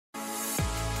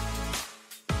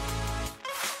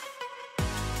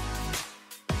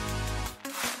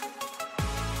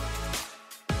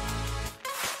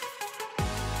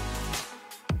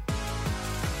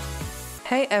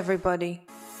Hey everybody,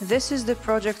 this is the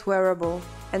Project Wearable,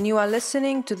 and you are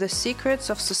listening to the Secrets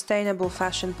of Sustainable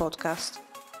Fashion podcast,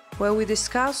 where we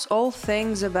discuss all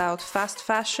things about fast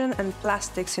fashion and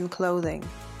plastics in clothing,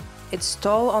 its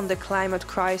toll on the climate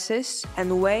crisis,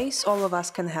 and ways all of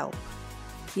us can help.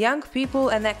 Young people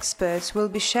and experts will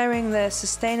be sharing their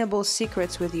sustainable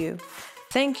secrets with you.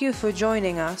 Thank you for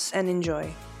joining us and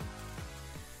enjoy.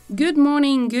 Good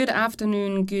morning, good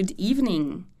afternoon, good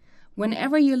evening.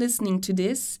 Whenever you're listening to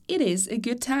this, it is a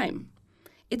good time.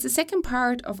 It's the second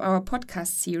part of our podcast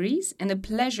series and a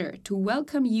pleasure to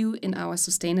welcome you in our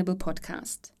sustainable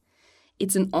podcast.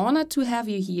 It's an honor to have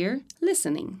you here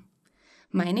listening.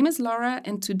 My name is Laura,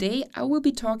 and today I will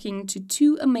be talking to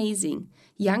two amazing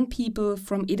young people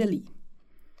from Italy.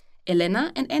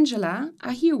 Elena and Angela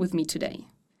are here with me today.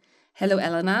 Hello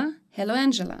Elena, hello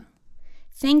Angela.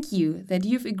 Thank you that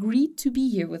you've agreed to be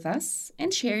here with us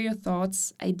and share your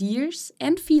thoughts, ideas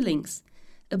and feelings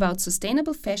about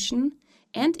sustainable fashion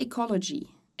and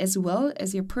ecology, as well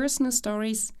as your personal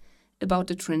stories about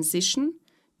the transition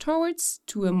towards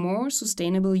to a more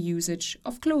sustainable usage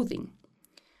of clothing.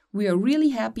 We are really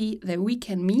happy that we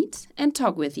can meet and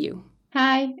talk with you.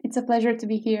 Hi, it's a pleasure to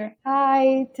be here.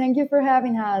 Hi, thank you for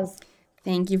having us.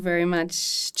 Thank you very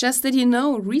much. Just that you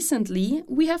know, recently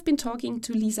we have been talking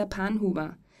to Lisa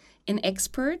Panhuber, an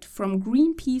expert from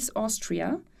Greenpeace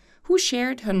Austria, who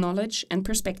shared her knowledge and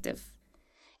perspective.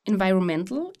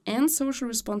 Environmental and social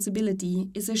responsibility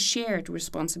is a shared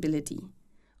responsibility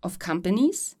of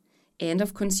companies and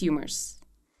of consumers.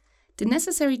 The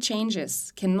necessary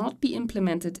changes cannot be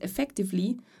implemented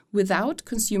effectively without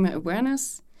consumer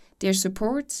awareness, their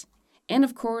support, and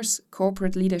of course,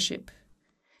 corporate leadership.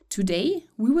 Today,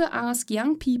 we will ask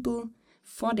young people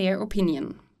for their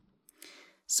opinion.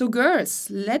 So girls,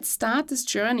 let's start this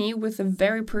journey with a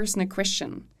very personal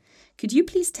question. Could you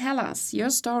please tell us your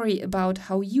story about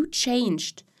how you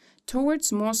changed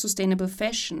towards more sustainable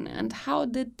fashion and how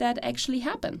did that actually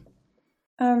happen?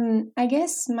 I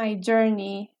guess my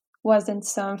journey wasn't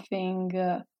something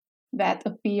that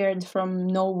appeared from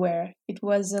nowhere. It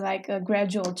was like a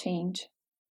gradual change.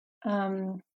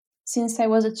 Since I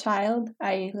was a child,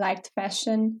 I liked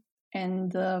fashion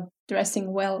and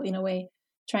dressing well in a way,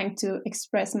 trying to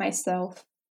express myself.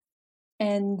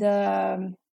 And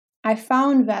I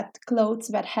found that clothes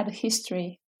that had a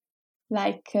history,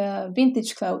 like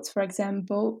vintage clothes, for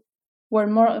example, were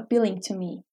more appealing to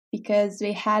me because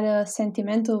they had a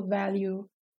sentimental value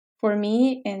for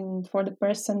me and for the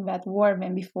person that wore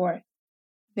them before.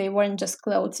 They weren't just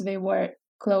clothes, they were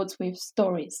clothes with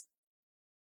stories.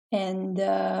 And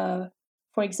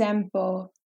for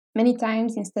example, many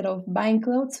times instead of buying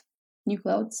clothes, new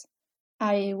clothes,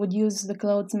 I would use the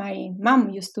clothes my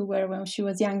mom used to wear when she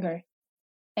was younger.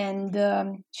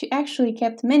 And she actually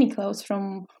kept many clothes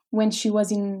from when she was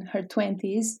in her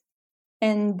 20s.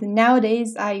 And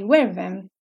nowadays I wear them.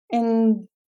 And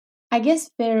I guess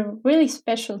they're really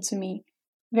special to me.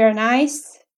 They're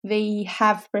nice, they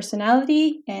have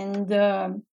personality, and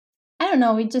I don't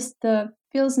know, it just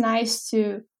feels nice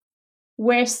to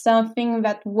wear something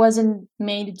that wasn't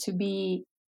made to be,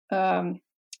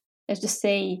 let's just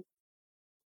say,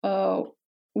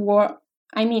 wore.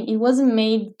 I mean, it wasn't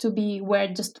made to be wear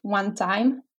just one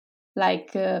time,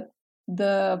 like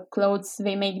the clothes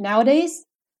they make nowadays,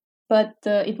 but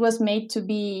it was made to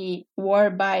be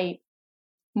worn by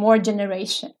more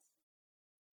generations.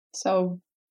 So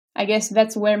I guess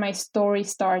that's where my story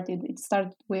started. It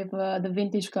started with the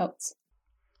vintage clothes.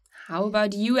 How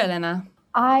about you, Elena?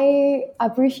 I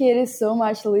appreciated so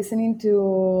much listening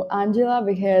to Angela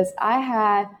because I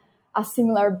had a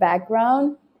similar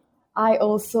background. I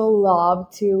also love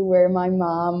to wear my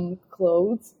mom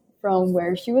clothes from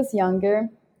where she was younger.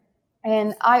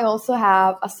 And I also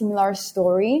have a similar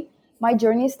story. My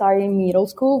journey started in middle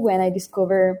school when I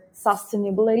discovered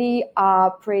sustainability,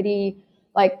 a pretty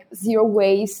like zero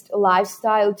waste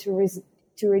lifestyle to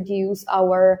reduce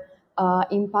our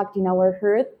impact in our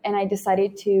earth. And I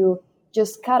decided to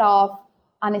just cut off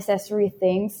unnecessary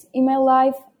things in my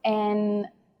life. And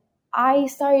I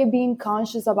started being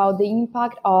conscious about the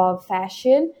impact of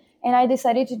fashion. And I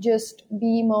decided to just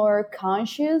be more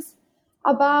conscious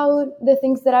about the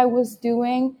things that I was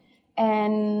doing.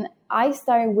 And I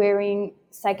started wearing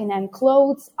secondhand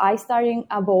clothes. I started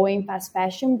avoiding fast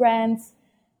fashion brands.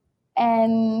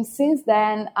 And since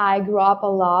then, I grew up a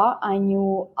lot. I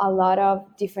knew a lot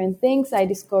of different things. I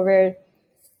discovered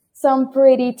some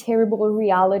pretty terrible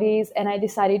realities, and I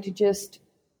decided to just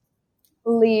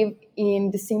live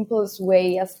in the simplest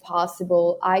way as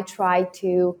possible. I tried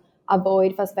to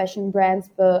avoid fast fashion brands,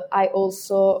 but I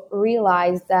also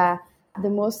realized that the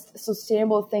most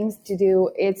sustainable things to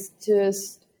do is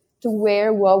just to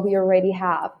wear what we already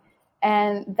have.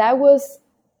 And that was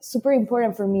super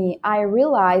important for me. I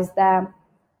realized that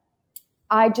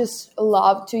I just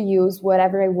love to use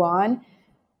whatever I want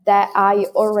that I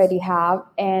already have.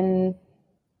 And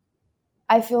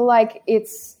I feel like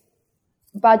it's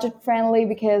budget friendly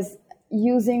because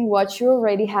using what you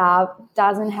already have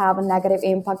doesn't have a negative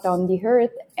impact on the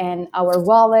earth and our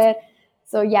wallet.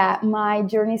 So yeah, my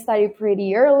journey started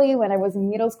pretty early when I was in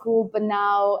middle school, but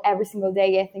now every single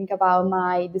day I think about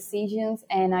my decisions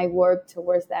and I work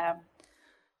towards them.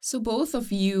 So both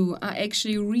of you are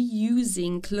actually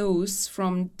reusing clothes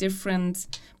from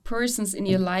different persons in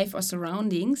your life or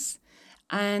surroundings.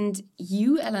 And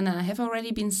you, Elena, have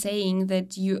already been saying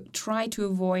that you try to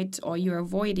avoid or you're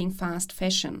avoiding fast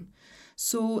fashion.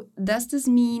 So does this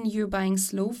mean you're buying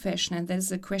slow fashion? And that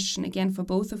is a question again for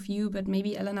both of you, but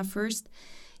maybe Elena first.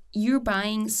 You're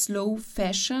buying slow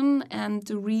fashion, and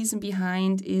the reason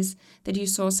behind is that you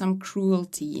saw some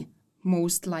cruelty,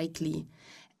 most likely.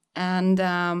 And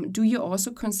do you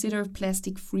also consider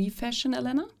plastic-free fashion,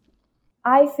 Elena?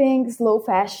 I think slow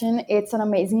fashion, it's an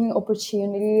amazing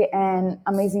opportunity and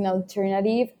amazing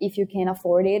alternative if you can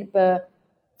afford it. But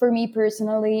for me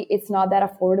personally, it's not that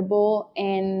affordable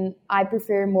and I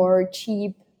prefer more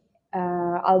cheap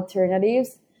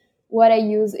alternatives. What I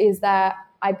use is that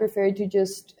I prefer to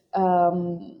just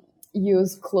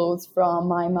use clothes from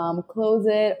my mom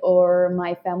closet or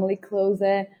my family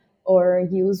closet or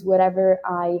use whatever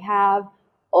I have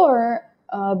or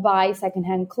buy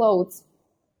secondhand clothes.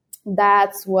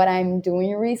 That's what I'm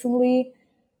doing recently.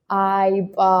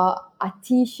 I bought a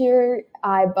t-shirt,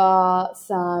 I bought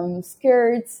some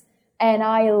skirts, and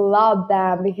I love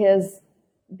them because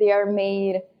they are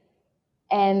made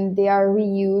and they are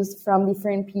reused from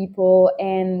different people.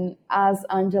 And as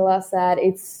Angela said,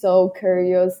 it's so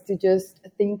curious to just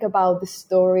think about the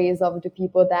stories of the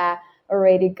people that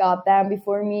already got them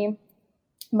before me.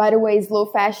 By the way, slow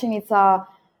fashion, it's a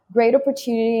great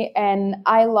opportunity, and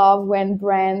I love when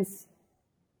brands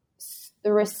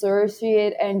research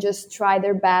it and just try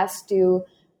their best to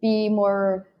be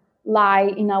more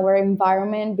light in our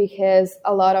environment, because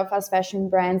a lot of fast fashion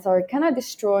brands are kind of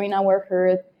destroying our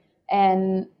earth.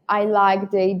 And I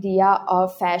like the idea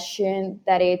of fashion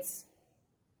that it's,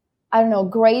 I don't know,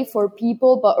 great for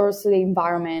people, but also the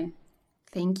environment.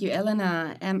 Thank you,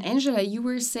 Elena. Angela, you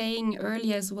were saying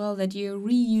earlier as well that you're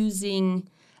reusing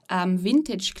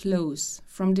vintage clothes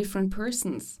from different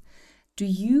persons. Do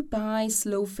you buy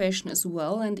slow fashion as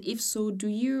well? And if so, do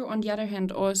you, on the other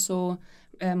hand, also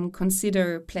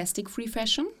consider plastic-free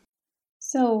fashion?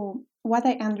 So, what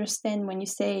I understand when you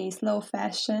say slow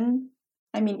fashion,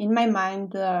 I mean, in my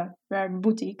mind, there are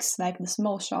boutiques, like the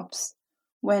small shops,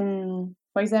 when,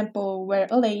 for example, where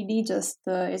a lady just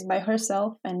is by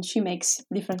herself and she makes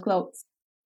different clothes.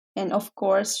 And of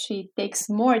course, she takes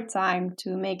more time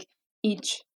to make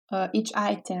each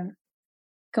item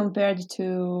compared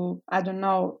to, I don't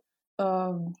know,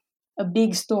 a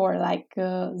big store like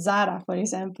Zara, for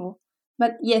example.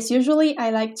 But yes, usually I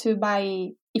like to buy,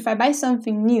 if I buy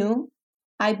something new,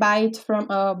 I buy it from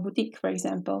a boutique, for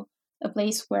example, a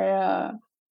place where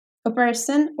a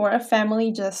person or a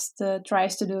family just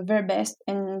tries to do their best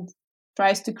and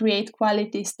tries to create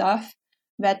quality stuff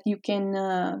that you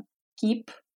can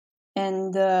keep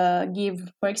and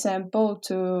give, for example,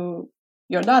 to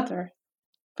your daughter.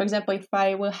 For example, if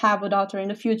I will have a daughter in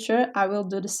the future, I will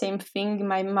do the same thing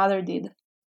my mother did.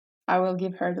 I will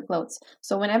give her the clothes.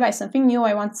 So when I buy something new,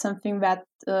 I want something that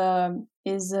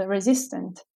is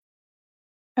resistant.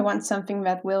 I want something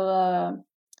that will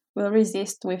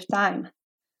resist with time.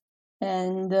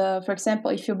 And for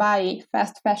example, if you buy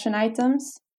fast fashion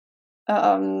items,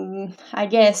 I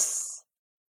guess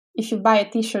if you buy a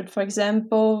T-shirt, for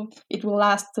example, it will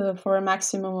last for a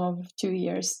maximum of 2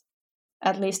 years.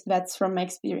 At least that's from my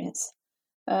experience.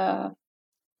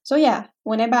 So yeah,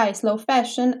 when I buy slow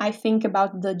fashion, I think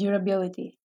about the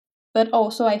durability, but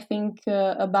also I think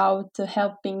about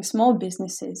helping small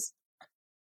businesses.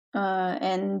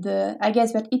 And I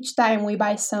guess that each time we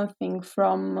buy something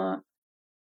from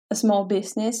a small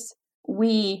business,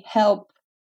 we help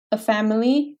a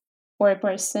family or a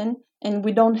person, and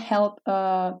we don't help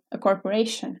a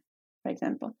corporation, for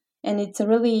example. And it's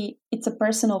a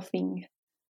personal thing.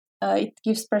 It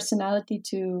gives personality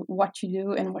to what you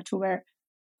do and what you wear.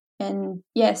 And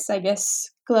yes, I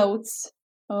guess clothes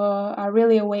are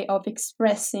really a way of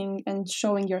expressing and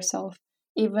showing yourself,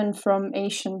 even from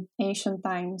ancient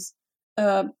times.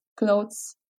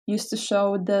 Clothes used to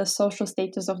show the social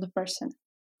status of the person.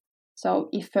 So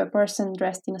if a person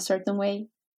dressed in a certain way,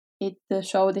 it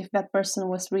showed if that person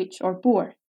was rich or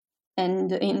poor.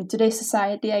 And in today's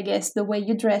society, I guess the way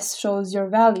you dress shows your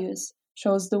values,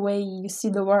 shows the way you see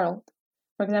the world.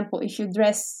 For example, if you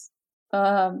dress,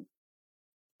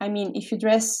 if you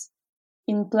dress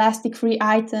in plastic-free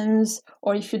items,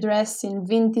 or if you dress in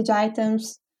vintage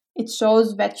items, it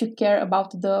shows that you care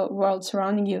about the world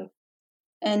surrounding you.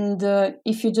 And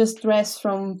if you just dress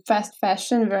from fast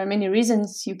fashion, there are many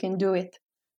reasons you can do it.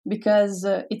 Because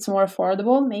it's more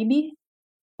affordable, maybe,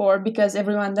 or because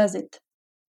everyone does it.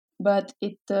 But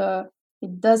it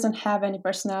doesn't have any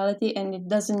personality, and it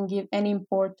doesn't give any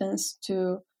importance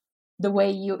to the way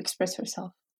you express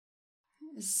yourself.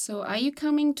 So, are you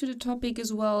coming to the topic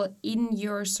as well in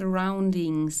your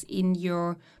surroundings, in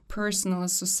your personal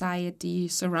society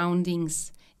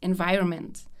surroundings,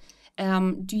 environment?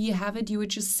 Do you have it? You were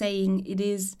just saying it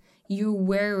is you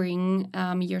wearing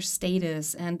your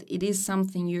status, and it is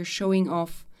something you're showing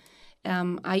off.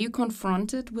 Are you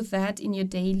confronted with that in your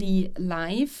daily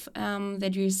life?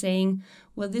 That you're saying,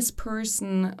 well, this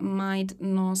person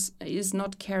is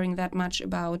not caring that much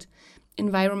about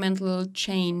environmental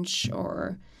change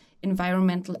or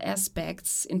environmental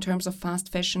aspects in terms of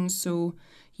fast fashion, so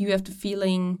you have the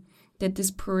feeling that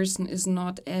this person is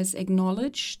not as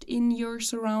acknowledged in your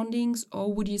surroundings?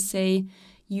 Or would you say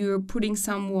you're putting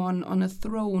someone on a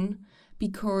throne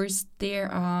because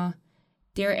they're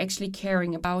actually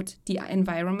caring about the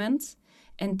environment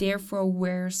and therefore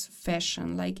wears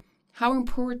fashion? Like, how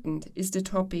important is the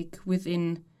topic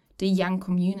within the young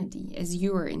community as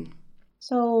you're in?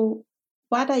 So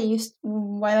while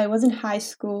I was in high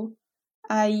school,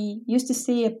 I used to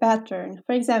see a pattern.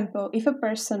 For example, if a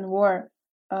person wore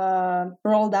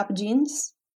rolled up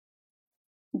jeans,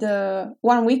 the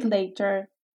 1 week later,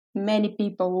 many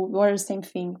people would wear the same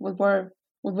thing, would wear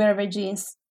their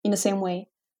jeans in the same way.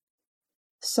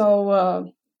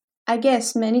 So I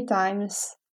guess many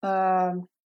times the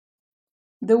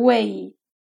way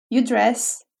you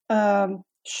dress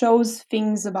shows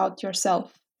things about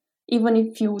yourself. Even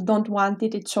if you don't want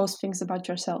it, it shows things about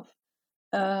yourself.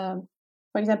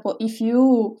 For example, if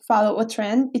you follow a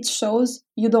trend, it shows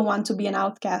you don't want to be an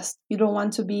outcast. You don't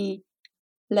want to be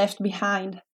left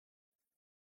behind.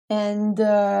 And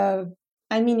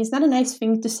it's not a nice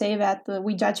thing to say that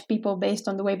we judge people based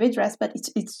on the way they dress, but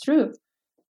it's true.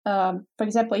 For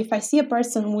example, if I see a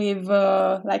person with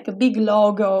like a big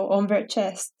logo on their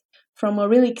chest from a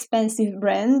really expensive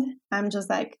brand, I'm just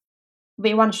like,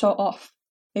 they want to show off.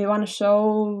 They want to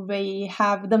show they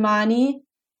have the money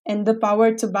and the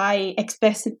power to buy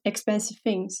expensive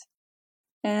things.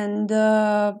 And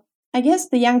I guess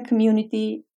the young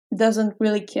community doesn't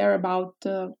really care about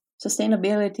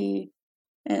sustainability.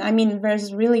 And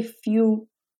there's really few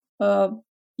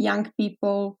young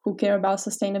people who care about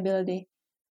sustainability.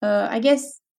 I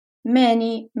guess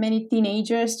many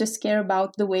teenagers just care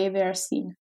about the way they are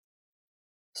seen.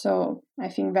 So I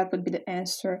think that would be the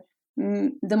answer.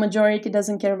 The majority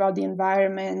doesn't care about the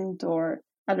environment or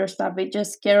other stuff. They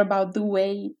just care about the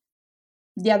way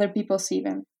the other people see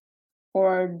them,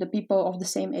 or the people of the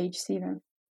same age see them.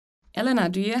 Elena,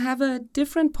 do you have a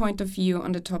different point of view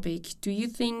on the topic? Do you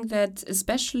think that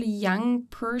especially young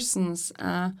persons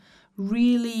are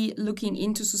really looking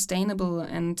into sustainable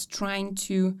and trying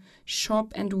to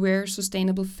shop and wear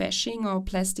sustainable fashion or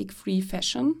plastic-free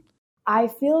fashion? I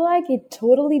feel like it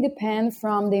totally depends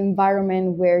from the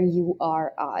environment where you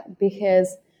are at.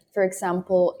 Because, for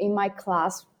example, in my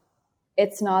class,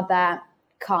 it's not that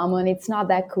common, it's not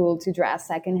that cool to dress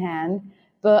secondhand.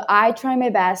 But I try my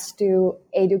best to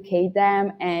educate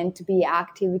them and to be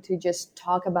active, to just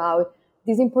talk about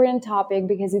this important topic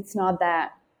because it's not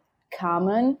that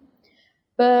common.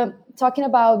 But talking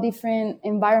about different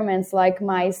environments like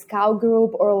my scout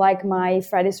group or like my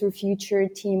Fridays for Future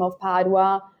team of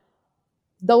Padua,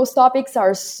 those topics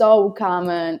are so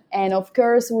common. And of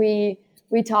course, we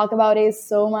talk about it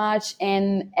so much,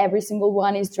 and every single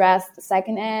one is dressed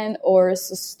secondhand or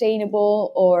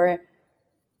sustainable or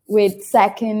with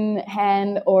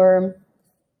second-hand or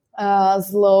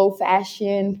slow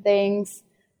fashion things.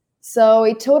 So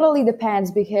it totally depends,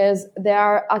 because there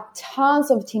are tons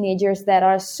of teenagers that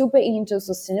are super into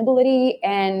sustainability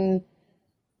and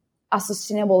a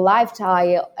sustainable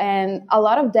lifestyle, and a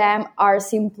lot of them are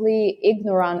simply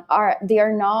ignorant.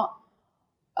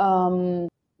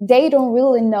 They don't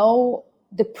really know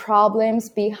the problems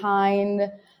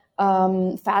behind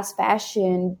fast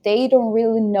fashion. They don't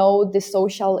really know the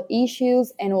social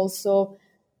issues and also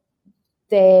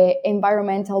the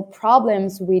environmental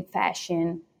problems with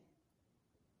fashion.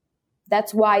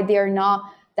 That's why they're not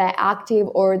that active,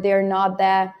 or they're not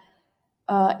that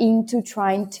into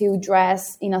trying to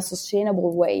dress in a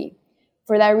sustainable way.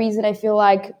 For that reason, I feel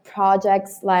like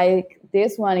projects like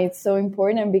this one it's so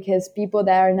important because people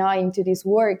that are not into this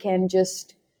work can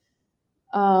just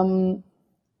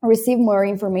receive more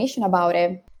information about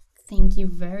it. Thank you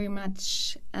very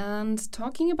much. And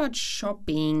talking about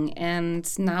shopping and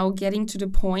now getting to the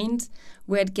point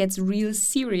where it gets real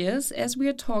serious as we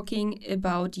are talking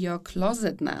about your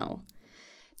closet now.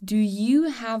 Do you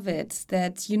have it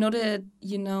that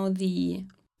the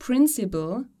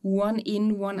principle one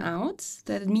in, one out?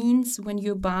 That means when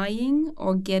you're buying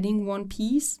or getting one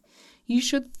piece, you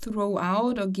should throw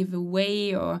out or give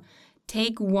away or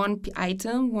take one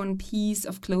item, one piece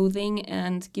of clothing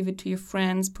and give it to your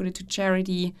friends, put it to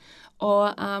charity,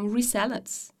 or resell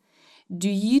it. Do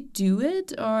you do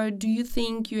it, or do you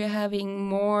think you're having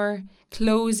more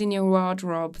clothes in your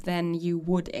wardrobe than you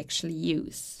would actually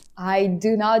use? I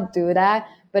do not do that,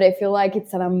 but I feel like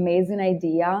it's an amazing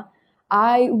idea.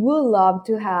 I would love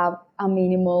to have a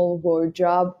minimal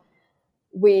wardrobe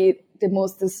with the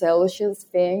most essential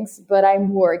things, but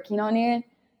I'm working on it.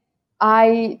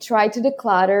 I try to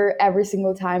declutter every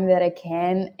single time that I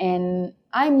can, and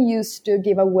I'm used to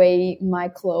give away my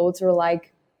clothes or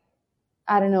like,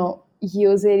 I don't know,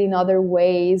 use it in other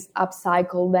ways,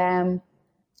 upcycle them,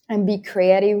 and be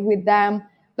creative with them.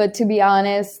 But to be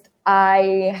honest,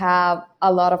 I have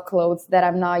a lot of clothes that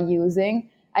I'm not using.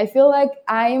 I feel like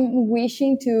I'm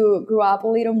wishing to grow up a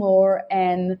little more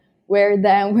and wear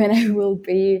them when I will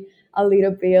be a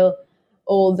little bit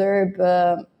older,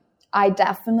 but I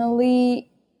definitely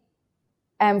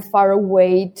am far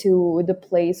away to the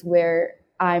place where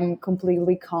I'm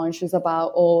completely conscious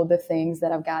about all the things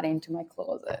that I've got into my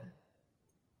closet.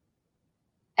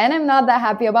 And I'm not that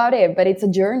happy about it, but it's a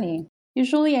journey.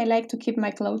 Usually I like to keep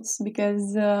my clothes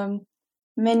because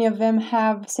many of them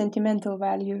have sentimental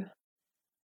value.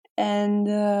 And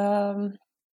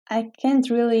I can't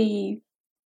really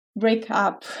break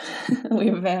up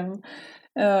with them.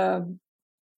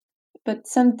 But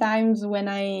sometimes when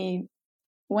I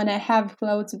have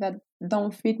clothes that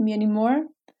don't fit me anymore,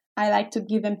 I like to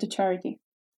give them to charity,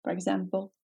 for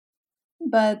example.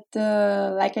 But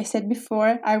like I said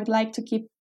before, I would like to keep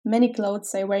many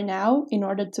clothes I wear now in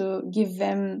order to give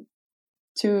them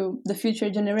to the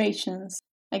future generations.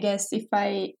 I guess if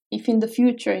in the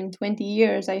future, in 20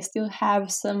 years, I still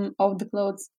have some of the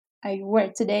clothes I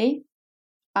wear today,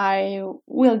 I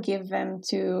will give them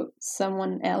to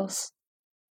someone else.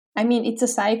 I mean, it's a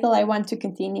cycle I want to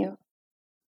continue.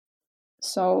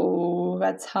 So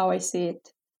that's how I see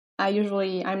it.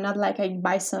 I'm not like I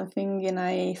buy something and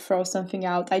I throw something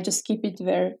out. I just keep it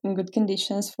there in good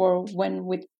conditions for when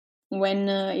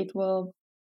it will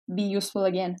be useful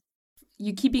again.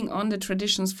 You're keeping on the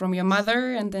traditions from your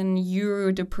mother, and then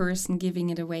you're the person giving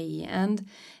it away. And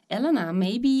Elena,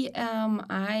 maybe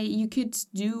you could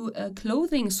do a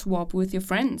clothing swap with your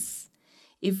friends.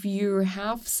 If you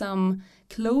have some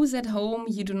clothes at home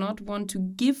you do not want to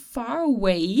give far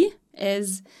away,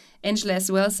 as Angela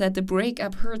as well said, the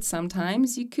breakup hurts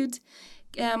sometimes, you could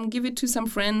give it to some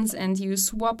friends and you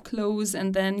swap clothes,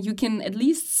 and then you can at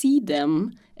least see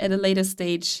them at a later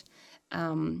stage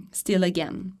still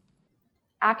again.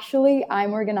 Actually,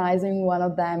 I'm organizing one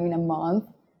of them in a month.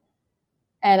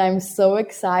 And I'm so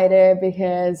excited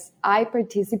because I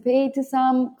participate to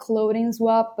some clothing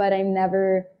swap, but I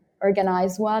never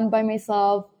organized one by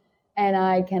myself. And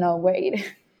I cannot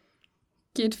wait.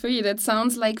 Good for you. That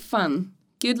sounds like fun.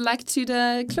 Good luck to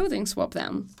the clothing swap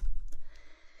then.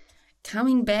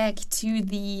 Coming back to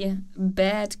the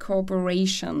bad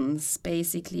corporations,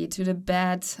 basically, to the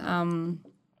bad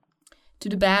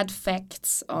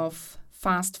facts of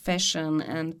fast fashion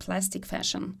and plastic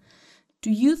fashion.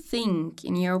 Do you think,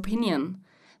 in your opinion,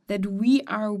 that we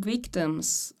are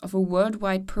victims of a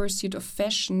worldwide pursuit of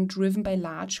fashion driven by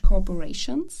large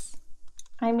corporations?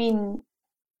 I mean,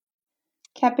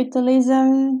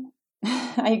 capitalism,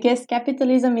 I guess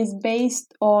capitalism is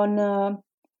based on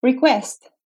request.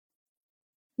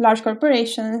 Large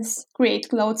corporations create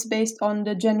clothes based on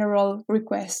the general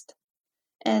request.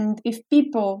 And if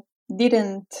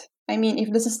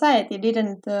if the society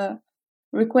didn't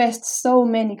request so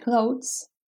many clothes,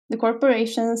 the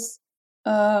corporations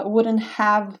wouldn't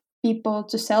have people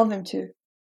to sell them to.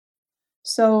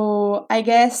 So I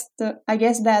guess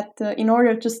that in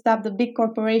order to stop the big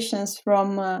corporations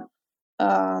from,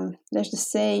 let's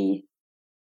just say,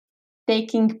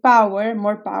 taking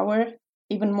more power,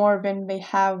 even more than they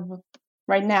have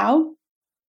right now,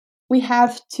 we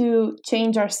have to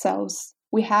change ourselves.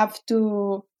 We have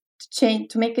to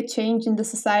make a change in the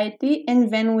society,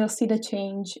 and then we'll see the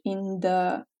change in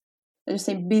the, let's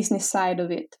say, business side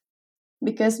of it.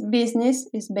 Because business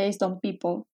is based on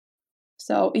people.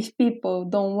 So if people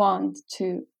don't want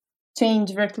to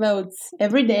change their clothes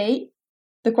every day,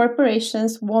 the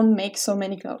corporations won't make so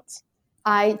many clothes.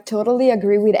 I totally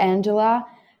agree with Angela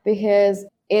because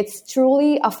it's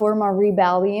truly a form of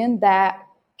rebellion that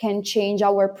can change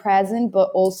our present but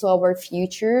also our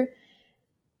future.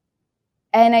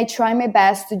 And I try my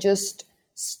best to just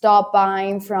stop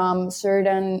buying from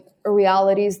certain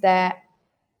realities that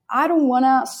I don't want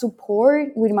to support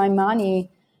with my money.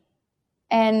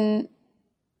 And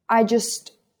I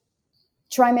just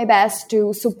try my best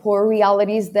to support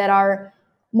realities that are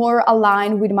more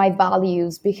aligned with my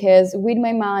values, because with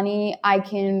my money, I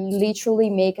can literally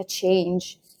make a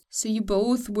change. So you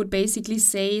both would basically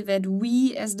say that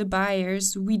we as the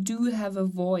buyers, we do have a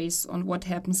voice on what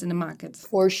happens in the market.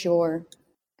 For sure.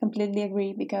 Completely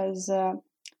agree, because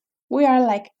we are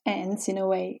like ants in a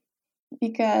way,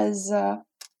 because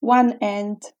one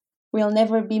ant will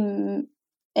never be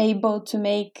able to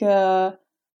make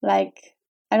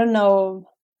I don't know,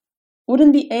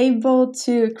 wouldn't be able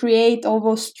to create all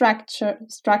those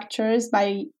structures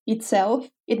by itself.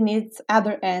 It needs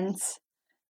other ants.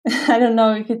 I don't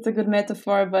know if it's a good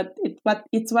metaphor, but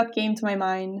it's what came to my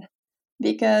mind.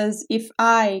 Because if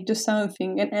I do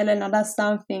something and Elena does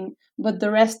something, but the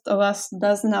rest of us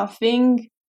does nothing,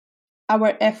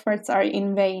 our efforts are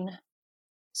in vain.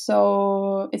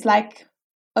 So it's like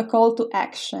a call to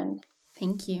action.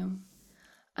 Thank you.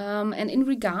 And in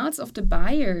regards of the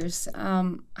buyers,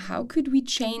 how could we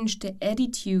change the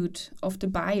attitude of the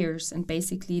buyers and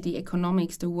basically the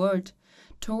economics, the world,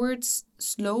 towards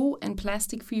slow and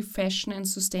plastic-free fashion and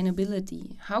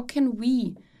sustainability? How can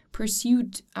we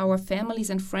persuade our families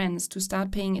and friends to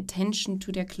start paying attention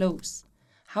to their clothes?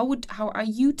 How are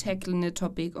you tackling the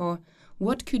topic, or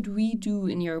what could we do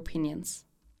in your opinions?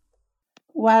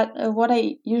 What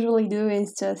I usually do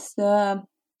is just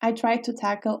I try to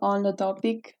tackle on the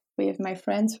topic with my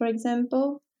friends, for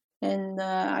example, and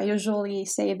I usually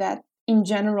say that in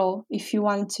general, if you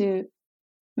want to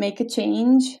make a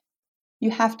change,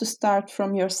 you have to start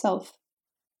from yourself.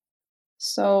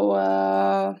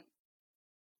 So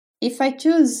if I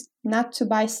choose not to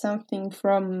buy something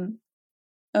from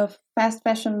a fast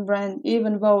fashion brand,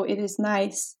 even though it is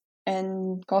nice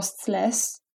and costs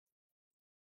less,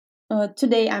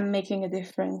 today I'm making a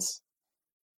difference.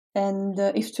 And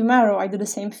if tomorrow I do the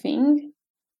same thing,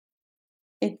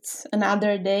 it's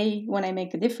another day when I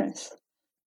make a difference.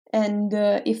 And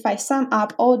if I sum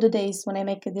up all the days when I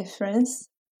make a difference,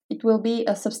 it will be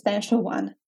a substantial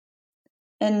one.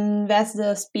 And that's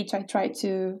the speech I try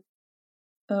to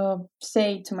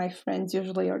say to my friends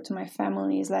usually, or to my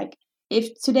family, is like,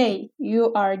 if today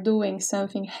you are doing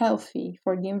something healthy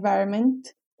for the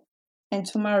environment, and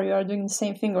tomorrow you are doing the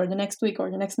same thing, or the next week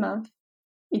or the next month,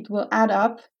 it will add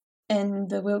up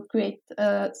and will create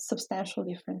a substantial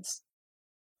difference.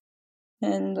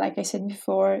 And like I said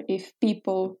before, if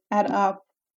people add up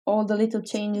all the little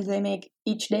changes they make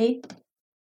each day,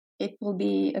 it will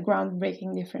be a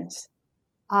groundbreaking difference.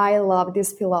 I love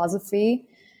this philosophy,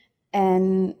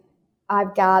 and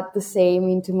I've got the same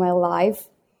into my life.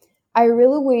 I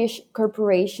really wish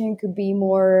corporation could be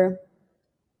more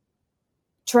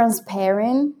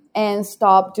transparent and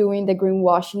stop doing the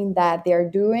greenwashing that they're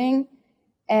doing.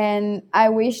 And I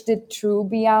wish the truth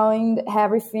behind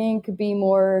everything could be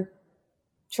more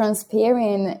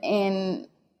transparent, and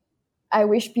I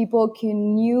wish people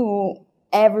can knew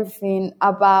everything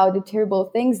about the terrible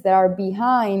things that are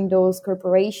behind those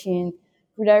corporations.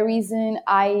 For that reason,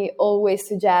 I always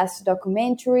suggest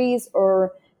documentaries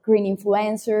or green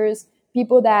influencers,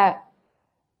 people that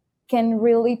can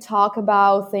really talk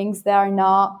about things that are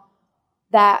not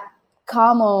that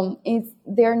common.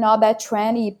 They're not that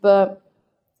trendy, but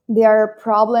they are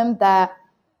problems that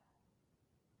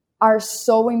are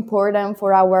so important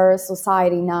for our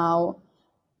society now.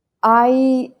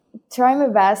 I try my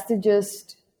best to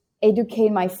just educate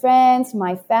my friends,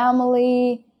 my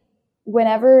family.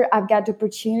 Whenever I've got the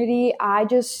opportunity, I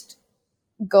just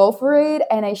go for it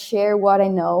and I share what I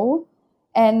know.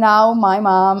 And now my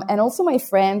mom and also my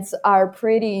friends are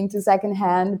pretty into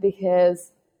secondhand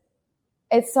because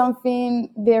it's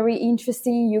something very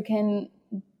interesting. You can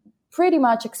pretty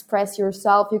much express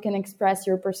yourself, you can express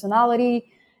your personality,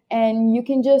 and you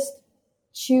can just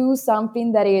choose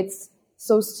something that it's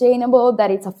sustainable,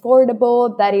 that it's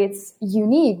affordable, that it's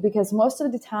unique, because most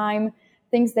of the time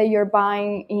things that you're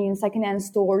buying in secondhand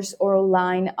stores or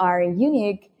online are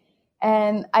unique.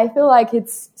 And I feel like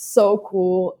it's so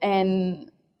cool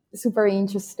and super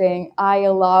interesting. I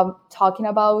love talking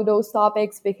about those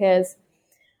topics because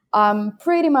I'm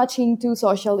pretty much into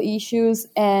social issues,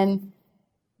 and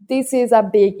this is a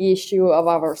big issue of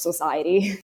our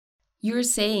society. You're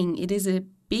saying it is a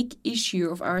big issue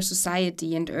of our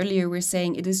society. And earlier we're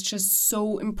saying it is just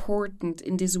so important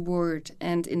in this world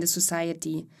and in the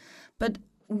society. But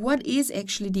what is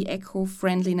actually the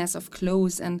eco-friendliness of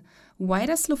clothes, and why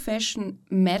does slow fashion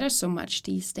matter so much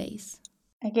these days?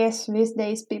 I guess these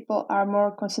days people are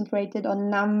more concentrated on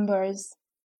numbers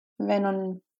than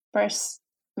on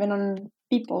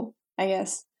people, I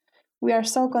guess. We are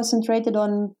so concentrated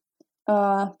on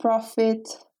profit,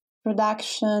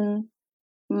 production.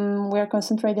 We are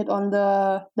concentrated on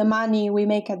the money we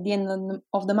make at the end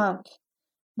of the month.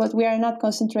 But we are not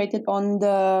concentrated on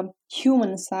the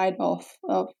human side of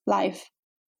life,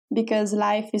 because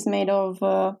life is made of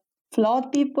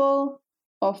flawed people,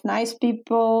 of nice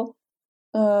people.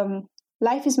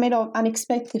 Life is made of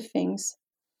unexpected things.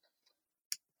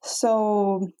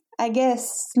 So I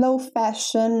guess slow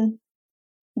fashion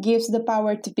gives the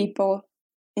power to people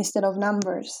instead of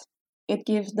numbers. It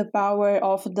gives the power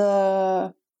of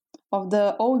the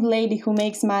old lady who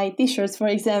makes my t-shirts, for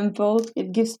example.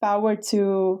 It gives power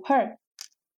to her.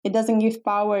 It doesn't give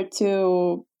power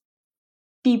to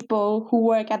people who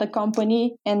work at a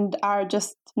company and are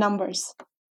just numbers.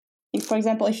 For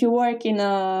example, if you work in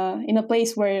a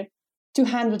place where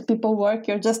 200 people work,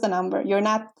 you're just a number. You're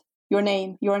not your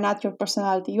name. You're not your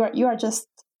personality. You are just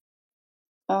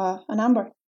a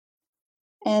number.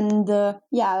 And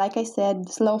like I said,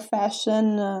 slow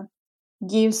fashion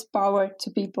gives power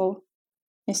to people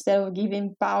instead of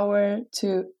giving power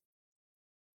to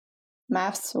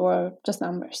maths or just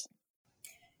numbers.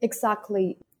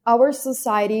 Exactly. Our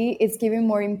society is giving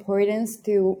more importance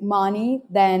to money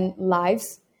than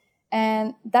lives.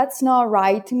 And that's not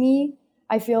right to me.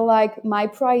 I feel like my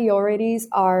priorities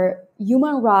are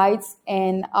human rights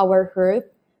and our health.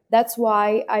 That's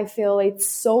why I feel it's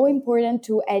so important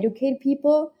to educate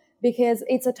people, because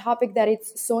it's a topic that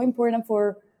it's so important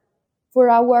for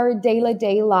our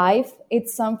daily life.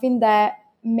 It's something that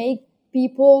make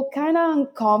people kind of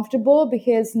uncomfortable,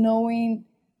 because knowing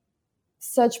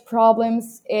such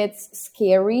problems, it's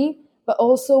scary, but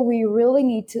also we really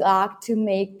need to act to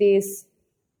make these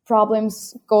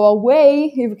problems go away,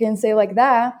 if you can say like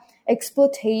that.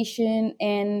 Exploitation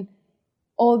and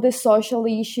all the social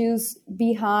issues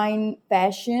behind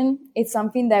fashion, it's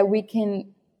something that we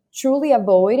can truly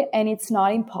avoid, and it's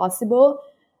not impossible.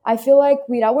 I feel like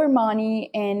with our money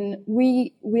and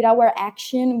with our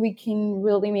action, we can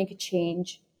really make a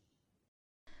change.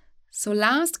 So,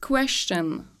 last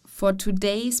question for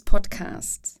today's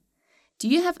podcast. Do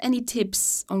you have any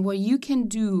tips on what you can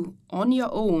do on your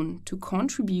own to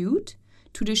contribute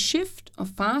to the shift of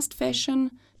fast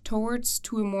fashion towards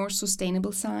to a more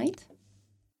sustainable side?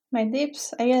 My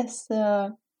tips, I guess,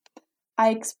 I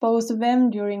exposed them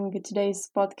during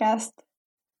today's podcast.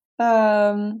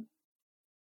 I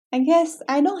guess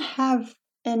I don't have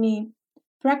any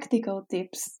practical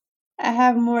tips. I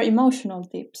have more emotional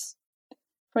tips.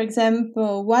 For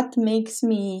example, what makes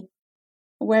me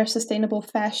wear sustainable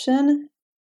fashion?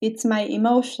 It's my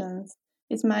emotions.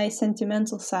 It's my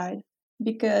sentimental side.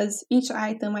 Because each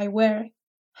item I wear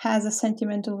has a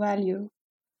sentimental value.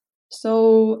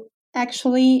 So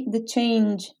actually, the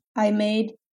change I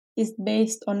made is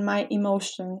based on my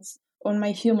emotions, on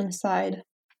my human side.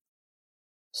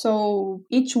 So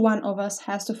each one of us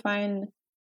has to find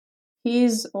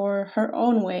his or her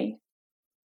own way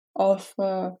of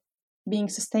being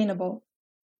sustainable.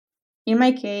 In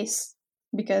my case,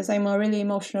 because I'm a really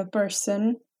emotional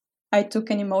person, I took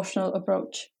an emotional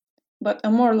approach. But a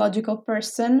more logical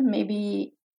person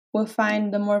maybe will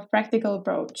find a more practical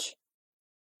approach.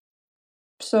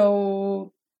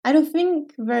 So I don't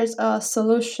think there's a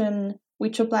solution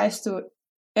which applies to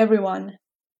everyone.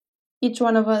 Each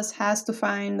one of us has to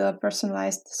find a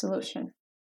personalized solution.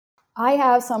 I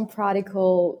have some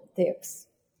practical tips.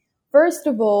 First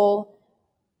of all,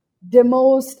 the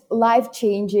most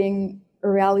life-changing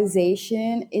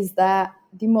realization is that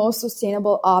the most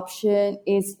sustainable option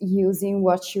is using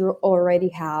what you already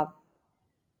have.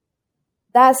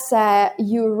 That said,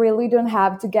 you really don't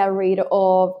have to get rid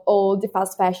of all the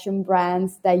fast fashion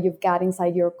brands that you've got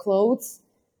inside your clothes.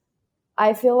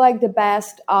 I feel like the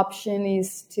best option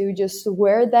is to just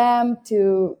wear them,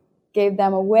 to give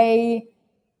them away,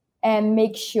 and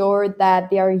make sure that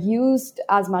they are used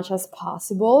as much as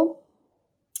possible.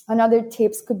 Another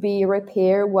tips could be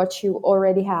repair what you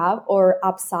already have or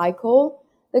upcycle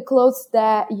the clothes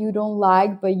that you don't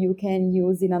like but you can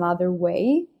use in another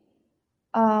way.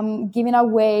 Giving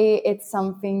away, it's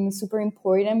something super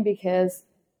important, because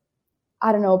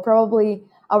I don't know, probably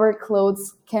our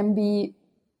clothes can be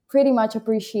pretty much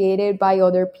appreciated by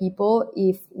other people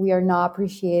if we are not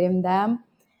appreciating them.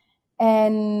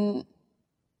 And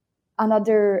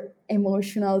another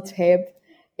emotional tip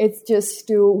It's just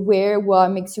to wear what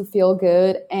makes you feel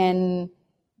good and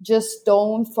just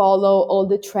don't follow all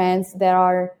the trends that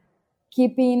are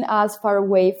keeping us far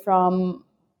away from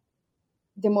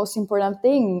the most important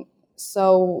thing.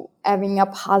 So having a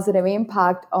positive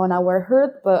impact on our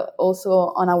health, but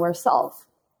also on ourselves.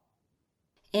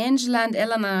 Angela and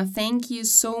Elena, thank you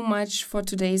so much for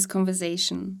today's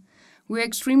conversation. We're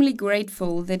extremely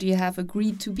grateful that you have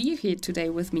agreed to be here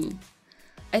today with me.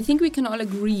 I think we can all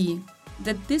agree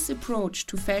that this approach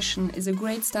to fashion is a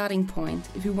great starting point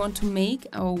if we want to make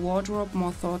our wardrobe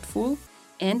more thoughtful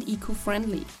and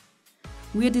eco-friendly.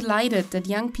 We are delighted that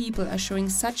young people are showing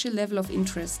such a level of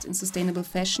interest in sustainable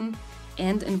fashion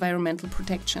and environmental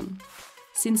protection.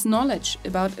 Since knowledge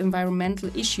about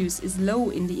environmental issues is low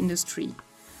in the industry,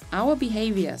 our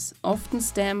behaviors often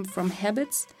stem from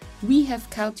habits we have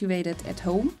cultivated at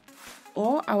home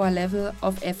or our level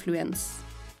of affluence.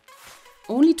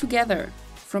 Only together,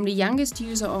 from the youngest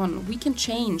user on, we can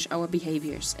change our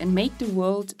behaviors and make the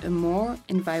world a more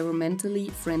environmentally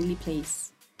friendly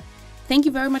place. Thank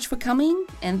you very much for coming,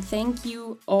 and thank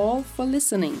you all for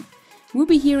listening. We'll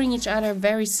be hearing each other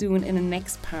very soon in the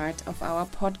next part of our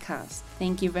podcast.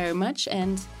 Thank you very much,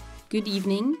 and good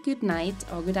evening, good night,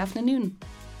 or good afternoon.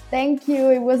 Thank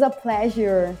you. It was a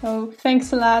pleasure. So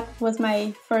thanks a lot. It was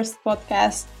my first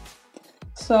podcast.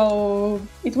 So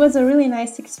it was a really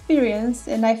nice experience,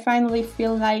 and I finally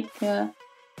feel like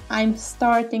I'm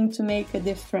starting to make a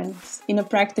difference in a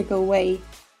practical way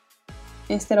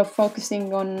instead of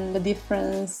focusing on the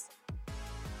difference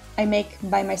I make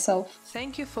by myself.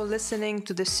 Thank you for listening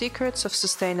to The Secrets of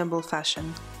Sustainable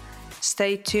Fashion.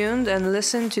 Stay tuned and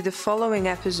listen to the following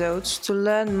episodes to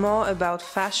learn more about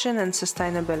fashion and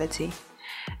sustainability.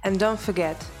 And don't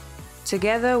forget,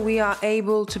 together we are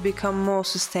able to become more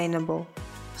sustainable.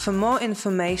 For more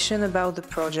information about the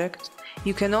project,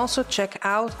 you can also check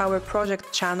out our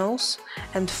project channels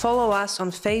and follow us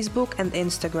on Facebook and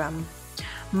Instagram.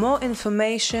 More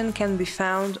information can be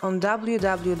found on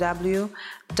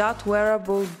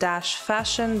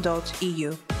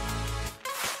www.wearable-fashion.eu.